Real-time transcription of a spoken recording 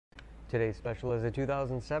Today's special is a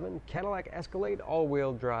 2007 Cadillac Escalade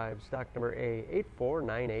all-wheel drive, stock number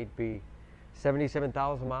A8498B.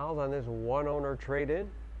 77,000 miles on this one-owner trade-in.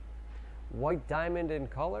 White diamond in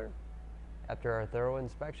color. After our thorough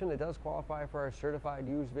inspection, it does qualify for our certified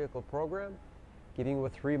used vehicle program, giving you a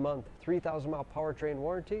 3-month, 3,000-mile powertrain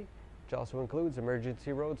warranty, which also includes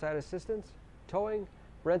emergency roadside assistance, towing,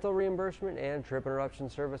 rental reimbursement, and trip interruption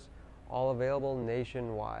service, all available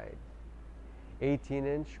nationwide.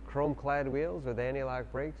 18-inch chrome-clad wheels with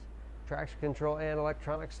anti-lock brakes, traction control, and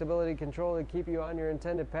electronic stability control to keep you on your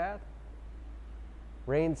intended path.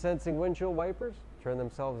 Rain-sensing windshield wipers turn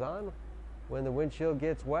themselves on when the windshield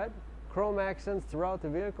gets wet. Chrome accents throughout the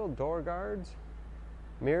vehicle, door guards,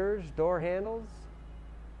 mirrors, door handles,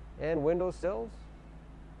 and window sills.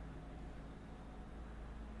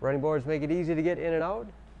 Running boards make it easy to get in and out.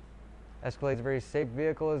 Escalade's a very safe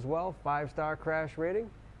vehicle as well, 5-star crash rating,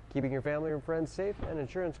 keeping your family and friends safe and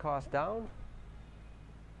insurance costs down.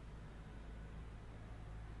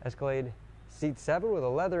 Escalade seat 7 with a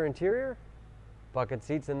leather interior, bucket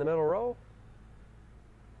seats in the middle row.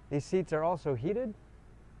 These seats are also heated.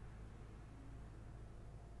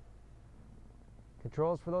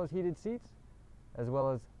 Controls for those heated seats, as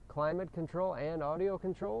well as climate control and audio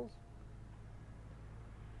controls.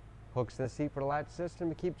 Hooks in the seat for the latch system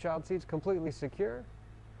to keep child seats completely secure.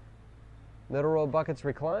 Middle row buckets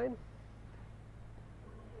recline.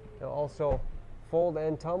 They'll also fold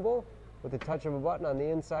and tumble with the touch of a button on the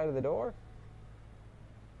inside of the door,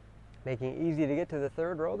 making it easy to get to the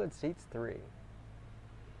third row that seats 3.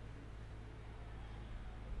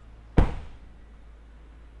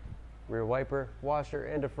 Rear wiper, washer,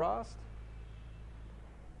 and defrost.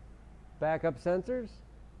 Backup sensors.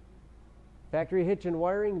 Factory hitch and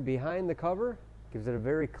wiring behind the cover gives it a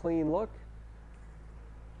very clean look.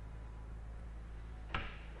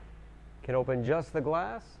 Can open just the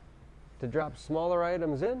glass to drop smaller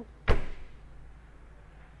items in,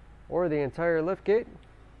 or the entire liftgate.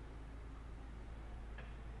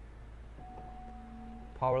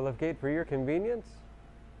 Power liftgate for your convenience.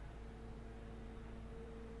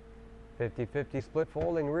 50-50 split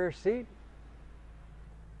folding rear seat.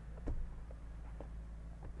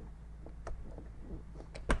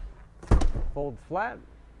 Folds flat.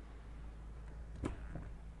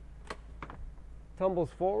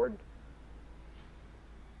 Tumbles forward.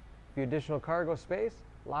 A few additional cargo space.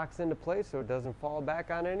 Locks into place so it doesn't fall back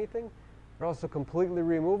on anything. They're also completely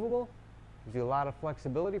removable. Gives you a lot of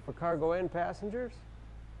flexibility for cargo and passengers.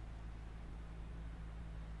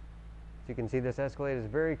 As you can see, this Escalade is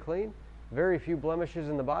very clean. Very few blemishes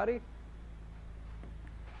in the body.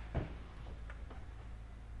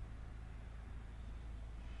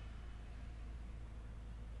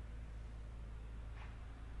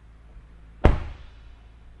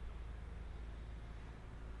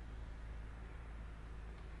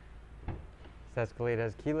 This Escalade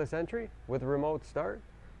has keyless entry with remote start,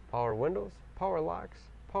 power windows, power locks,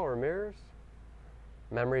 power mirrors,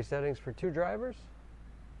 memory settings for 2 drivers,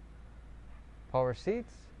 power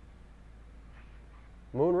seats,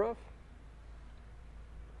 moonroof,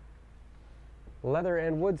 leather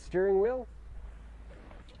and wood steering wheel,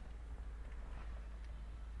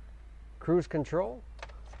 cruise control,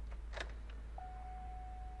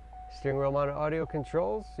 steering wheel mounted audio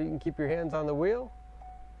controls so you can keep your hands on the wheel,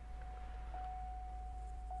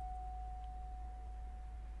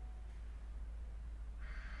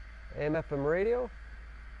 AM/FM radio,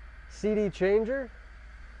 CD changer.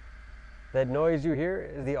 That noise you hear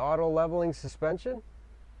is the auto leveling suspension.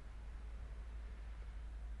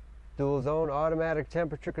 Dual zone automatic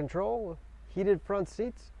temperature control, heated front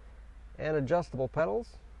seats, and adjustable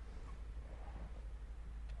pedals.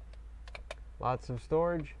 Lots of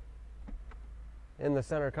storage in the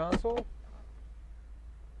center console.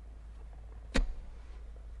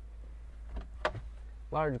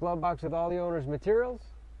 Large glove box with all the owner's materials.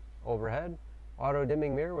 Overhead, auto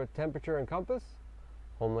dimming mirror with temperature and compass.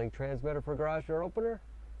 HomeLink transmitter for garage door opener,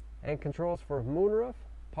 and controls for moonroof,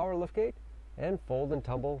 power liftgate, and fold and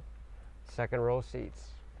tumble second row seats.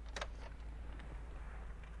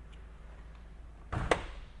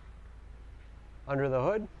 Under the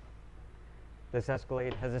hood, this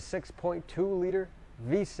Escalade has a 6.2-liter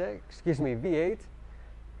V8,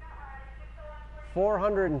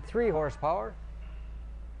 403 horsepower.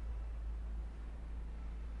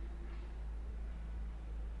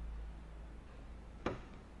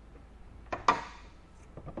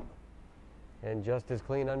 And just as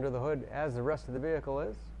clean under the hood as the rest of the vehicle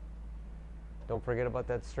is. Don't forget about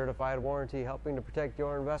that certified warranty helping to protect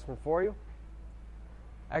your investment for you.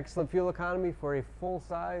 Excellent fuel economy for a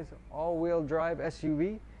full-size, all-wheel drive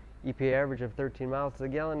SUV EPA average of 13 miles to the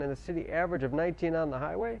gallon, and a city average of 19 on the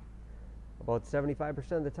highway. About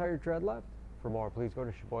 75% of the tire tread left. For more, please go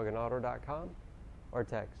to SheboyganAuto.com or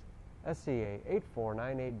text SCA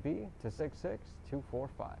 8498B to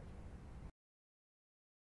 66245.